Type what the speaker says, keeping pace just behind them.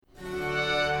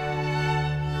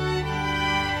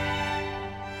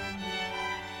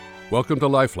Welcome to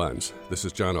Lifelines. This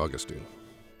is John Augustine.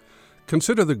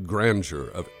 Consider the grandeur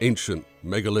of ancient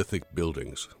megalithic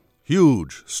buildings.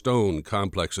 Huge stone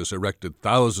complexes erected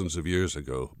thousands of years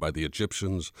ago by the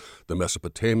Egyptians, the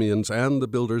Mesopotamians, and the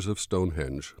builders of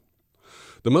Stonehenge.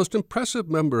 The most impressive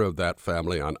member of that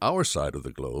family on our side of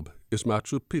the globe is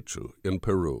Machu Picchu in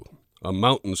Peru, a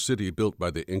mountain city built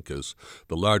by the Incas,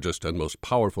 the largest and most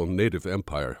powerful native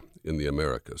empire in the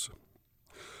Americas.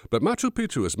 But Machu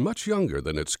Picchu is much younger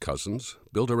than its cousins,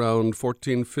 built around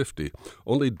 1450,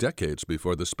 only decades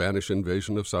before the Spanish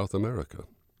invasion of South America.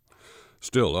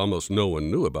 Still, almost no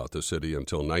one knew about the city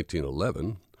until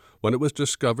 1911, when it was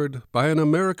discovered by an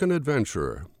American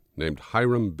adventurer named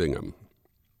Hiram Bingham.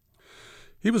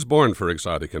 He was born for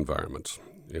exotic environments.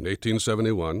 In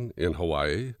 1871, in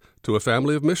Hawaii, to a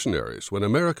family of missionaries, when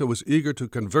America was eager to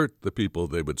convert the people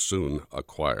they would soon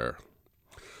acquire.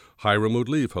 Hiram would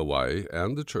leave Hawaii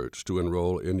and the church to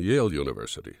enroll in Yale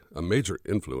University, a major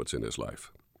influence in his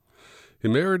life. He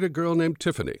married a girl named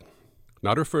Tiffany,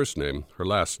 not her first name, her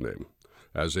last name,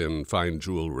 as in fine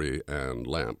jewelry and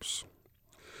lamps.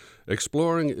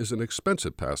 Exploring is an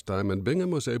expensive pastime, and Bingham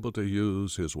was able to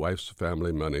use his wife's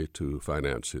family money to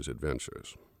finance his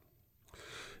adventures.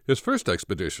 His first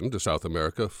expedition to South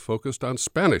America focused on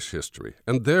Spanish history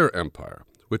and their empire,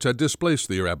 which had displaced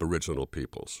the Aboriginal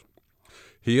peoples.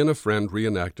 He and a friend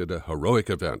reenacted a heroic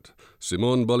event,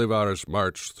 Simón Bolívar's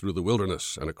march through the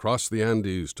wilderness and across the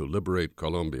Andes to liberate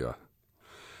Colombia.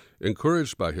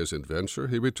 Encouraged by his adventure,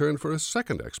 he returned for a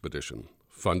second expedition,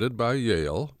 funded by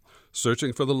Yale,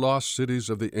 searching for the lost cities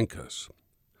of the Incas.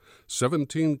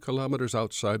 17 kilometers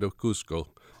outside of Cusco,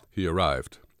 he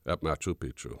arrived at Machu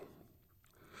Picchu.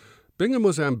 Bingham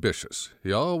was ambitious.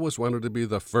 He always wanted to be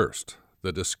the first,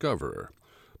 the discoverer.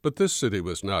 But this city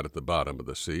was not at the bottom of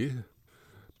the sea.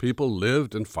 People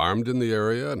lived and farmed in the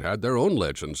area and had their own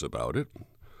legends about it.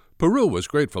 Peru was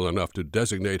grateful enough to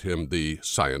designate him the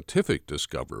scientific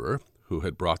discoverer who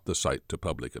had brought the site to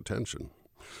public attention.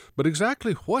 But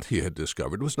exactly what he had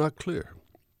discovered was not clear.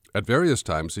 At various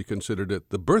times he considered it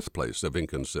the birthplace of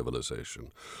Incan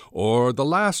civilization, or the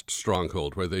last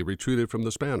stronghold where they retreated from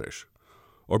the Spanish,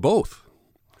 or both.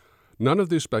 None of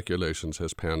these speculations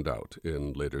has panned out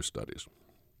in later studies.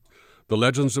 The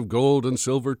legends of gold and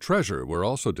silver treasure were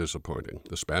also disappointing.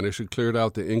 The Spanish had cleared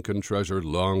out the Incan treasure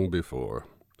long before.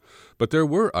 But there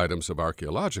were items of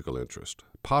archaeological interest,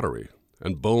 pottery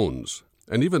and bones,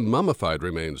 and even mummified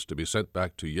remains to be sent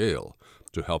back to Yale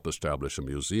to help establish a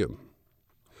museum.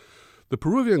 The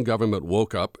Peruvian government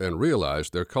woke up and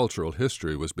realized their cultural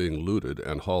history was being looted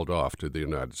and hauled off to the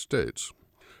United States.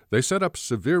 They set up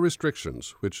severe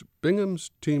restrictions, which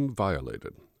Bingham's team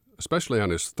violated, especially on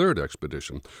his third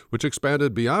expedition, which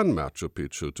expanded beyond Machu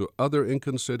Picchu to other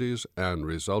Incan cities and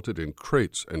resulted in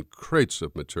crates and crates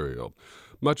of material,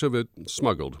 much of it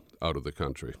smuggled out of the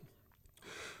country.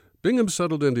 Bingham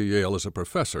settled into Yale as a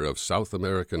professor of South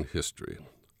American history.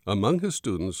 Among his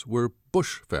students were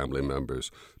Bush family members,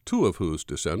 two of whose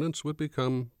descendants would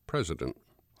become president.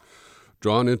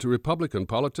 Drawn into Republican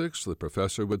politics, the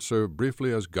professor would serve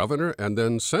briefly as governor and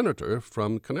then senator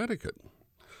from Connecticut.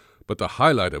 But the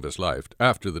highlight of his life,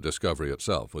 after the discovery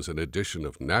itself, was an edition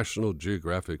of National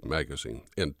Geographic magazine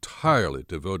entirely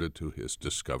devoted to his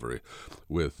discovery,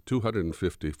 with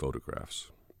 250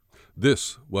 photographs.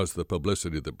 This was the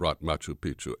publicity that brought Machu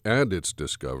Picchu and its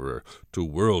discoverer to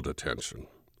world attention.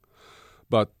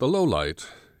 But the lowlight,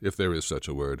 if there is such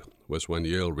a word, was when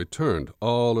Yale returned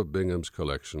all of Bingham's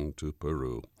collection to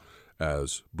Peru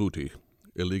as booty,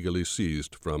 illegally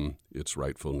seized from its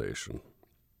rightful nation.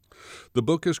 The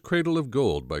book is Cradle of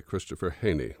Gold by Christopher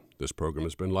Haney. This program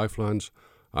has been Lifelines.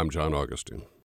 I'm John Augustine.